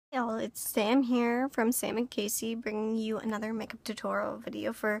it's Sam here from Sam and Casey, bringing you another makeup tutorial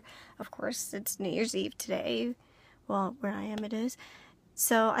video for, of course, it's New Year's Eve today. Well, where I am it is.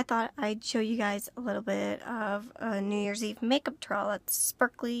 So I thought I'd show you guys a little bit of a New Year's Eve makeup tutorial that's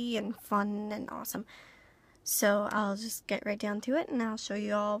sparkly and fun and awesome. So I'll just get right down to it and I'll show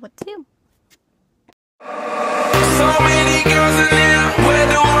you all what to do.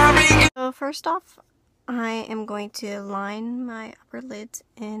 So first off, I am going to line my upper lids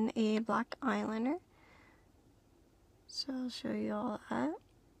in a black eyeliner. So I'll show you all that.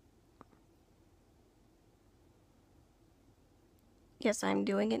 Yes, I'm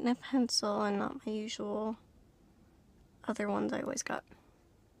doing it in a pencil and not my usual other ones I always got.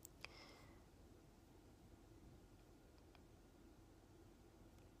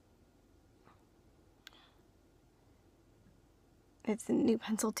 It's a new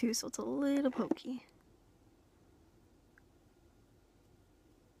pencil too, so it's a little pokey.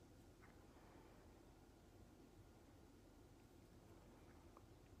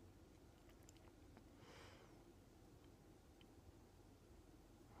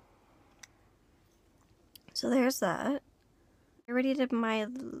 So there's that. I already did my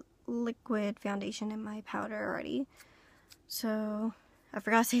liquid foundation and my powder already. So I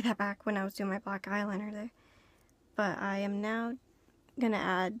forgot to say that back when I was doing my black eyeliner there. But I am now gonna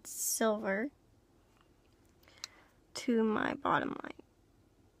add silver to my bottom line.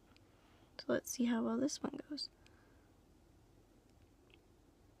 So let's see how well this one goes.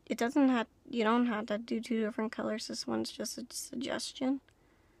 It doesn't have, you don't have to do two different colors. This one's just a suggestion.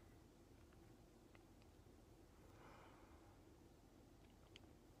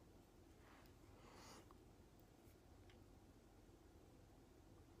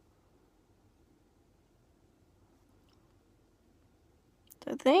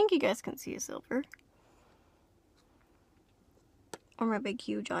 So I think you guys can see a silver. Or my big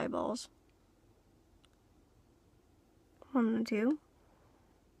huge eyeballs. On the two.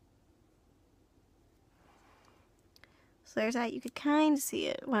 So there's that. You could kind of see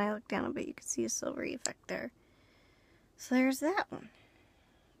it when I look down a bit. You could see a silvery effect there. So there's that one.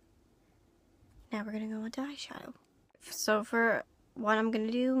 Now we're going to go into eyeshadow. So for what I'm going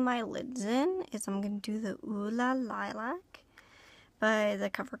to do my lids in is I'm going to do the Ooh La Lilac by the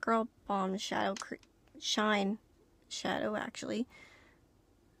CoverGirl Balm Shadow Shine Shadow, actually.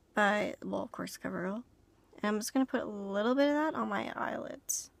 By, well, of course, CoverGirl. And I'm just going to put a little bit of that on my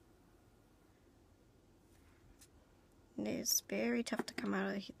eyelids. It is very tough to come out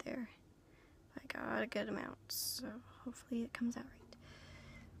of the heat there. I got a good amount, so hopefully it comes out right.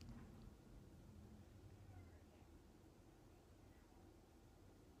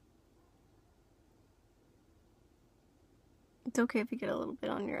 It's okay if you get a little bit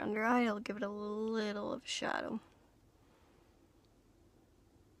on your under eye, it'll give it a little of a shadow.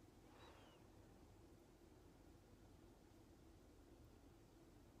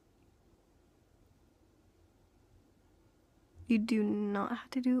 You do not have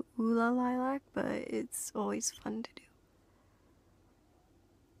to do Ooh La Lilac, but it's always fun to do.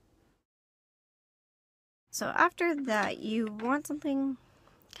 So after that, you want something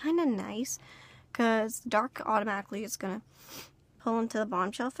kind of nice, because dark automatically is going to pull into the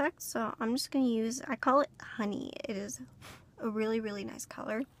bombshell effect. So I'm just going to use, I call it Honey. It is a really, really nice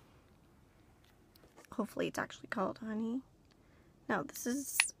color. Hopefully it's actually called Honey. No, this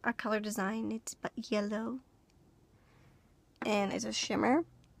is a color design. It's yellow. And it's a shimmer.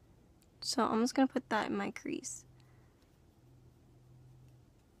 So I'm just going to put that in my crease.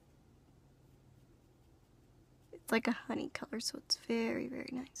 It's like a honey color, so it's very, very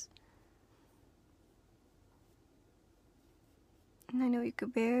nice. And I know you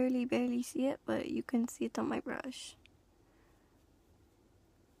could barely see it, but you can see it on my brush.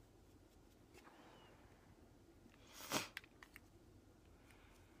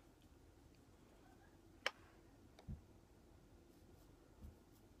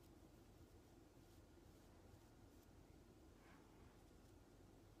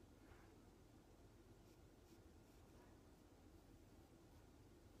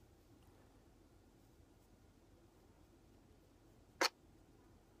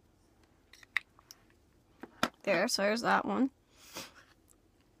 There, so there's that one.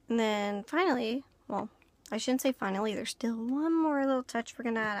 And then finally, well, I shouldn't say finally, there's still one more little touch we're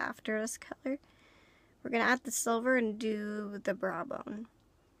going to add after this color. We're going to add the silver and do the brow bone,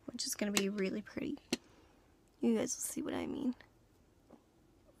 which is going to be really pretty. You guys will see what I mean.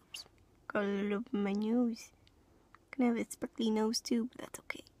 Oops. Got a little up my nose. Gonna have a sparkly nose too, but that's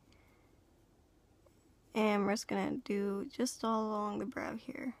okay. And we're just going to do just all along the brow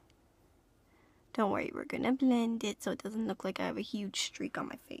here. Don't worry, we're gonna blend it so it doesn't look like I have a huge streak on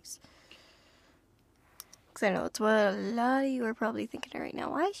my face. Because I know that's what a lot of you are probably thinking right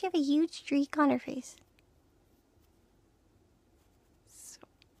now. Why does she have a huge streak on her face? So,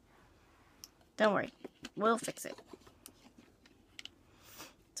 don't worry, we'll fix it.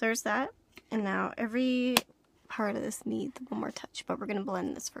 So there's that. And now every part of this needs one more touch, but we're gonna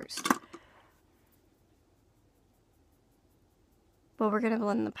blend this first. But we're gonna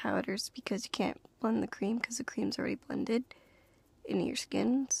blend the powders because you can't blend the cream because the cream's already blended in your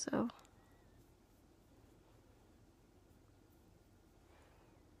skin, so.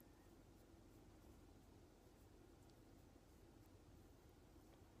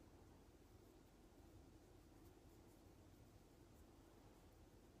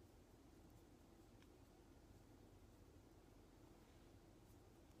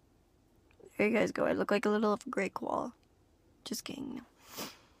 There you guys go. I look like a little of a gray koala. Just kidding. No.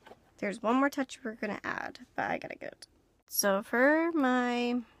 There's one more touch we're gonna add, but I gotta get it. So for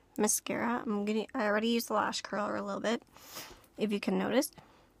my mascara, I already used the lash curler a little bit, if you can notice.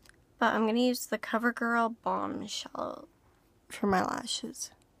 But I'm gonna use the CoverGirl Bombshell for my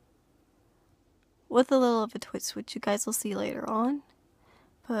lashes. With a little of a twist, which you guys will see later on.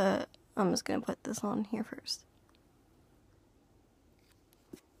 But I'm just gonna put this on here first.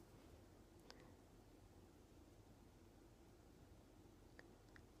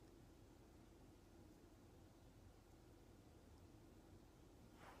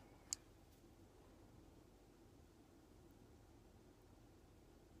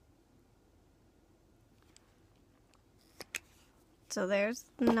 So there's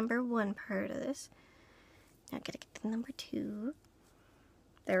the number 1 part of this. Now I gotta get to number 2.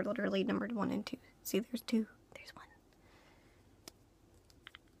 They're literally numbered 1 and 2. See, there's 2, there's 1.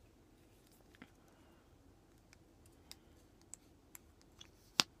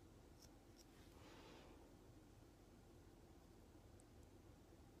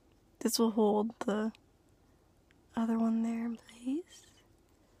 This will hold the other one there in place.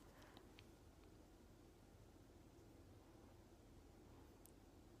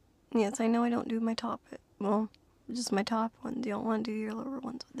 Yes, I know I don't do my top, well, just my top ones. You don't want to do your lower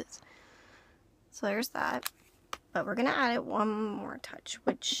ones with this. So there's that. But we're gonna add it one more touch,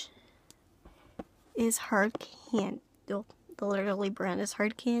 which is Hard Candy. The literally brand is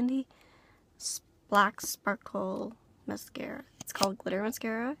Hard Candy. Black Sparkle Mascara. It's called Glitter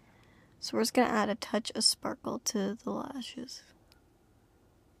Mascara. So we're just gonna add a touch of sparkle to the lashes.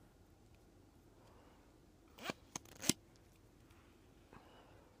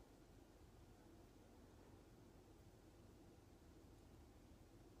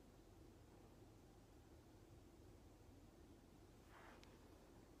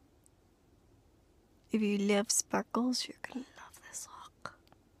 If you love sparkles, you're gonna love this look.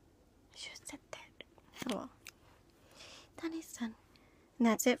 I should have said that. Oh well. Done is done. And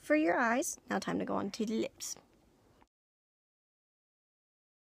that's it for your eyes. Now time to go on to the lips.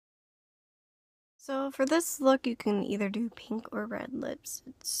 So for this look, you can either do pink or red lips.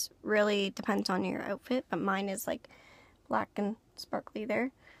 It's really depends on your outfit, but mine is like black and sparkly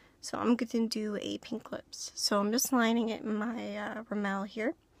there. So I'm going to do a pink lips. So I'm just lining it in my Rimmel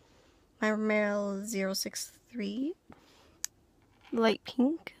here. My Rimmel 063 light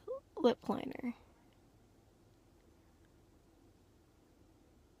pink lip liner.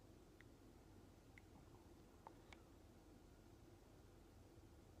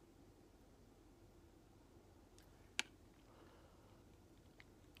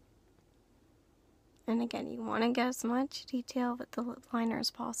 And again, you want to get as much detail with the lip liner as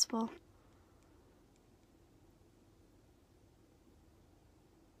possible.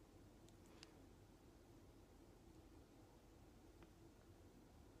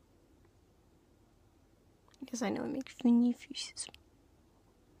 Because I know it makes funny faces.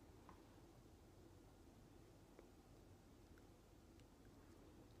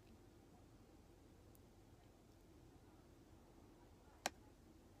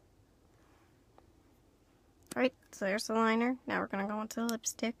 Alright, so there's the liner. Now we're going to go into the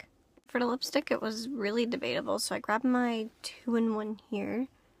lipstick. For the lipstick, it was really debatable, so I grabbed my 2-in-1 here.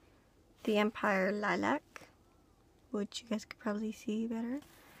 The Empire Lilac, which you guys could probably see better.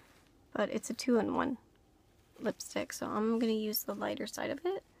 But it's a 2-in-1 lipstick, so I'm going to use the lighter side of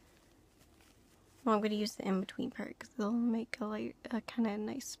it. Well, I'm going to use the in-between part because it'll make a kind of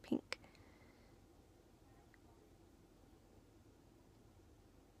nice pink.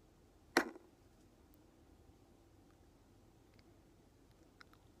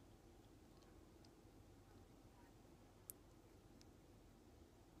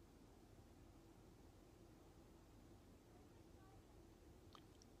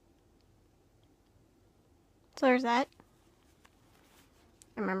 So there's that.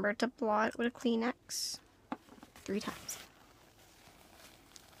 Remember to blot with a Kleenex 3 times.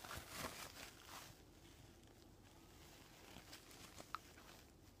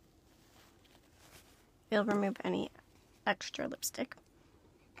 It'll remove any extra lipstick.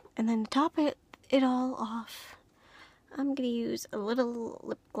 And then to top it all off, I'm going to use a little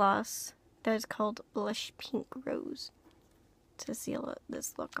lip gloss that is called Blush Pink Rose to seal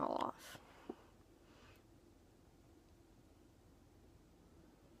this look all off.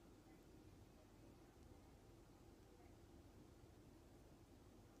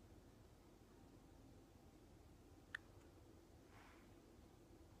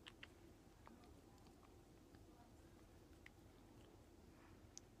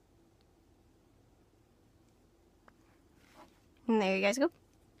 And there you guys go.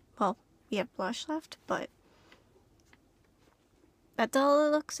 Well, we have blush left, but that's all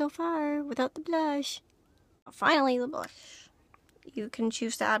it looks so far without the blush. Finally, the blush. You can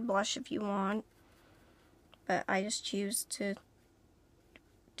choose to add blush if you want, but I just choose to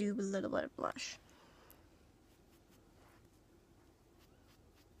do a little bit of blush.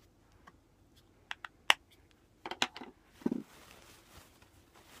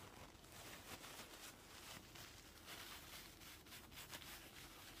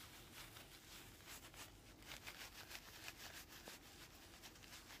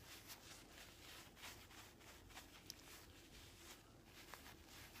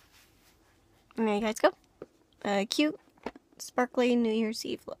 And there you guys go. A cute, sparkly New Year's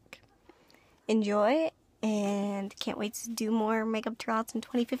Eve look. Enjoy, and can't wait to do more makeup tutorials in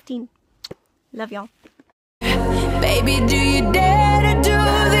 2015. Love y'all. Baby, do you dare to do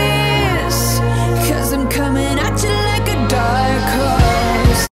this?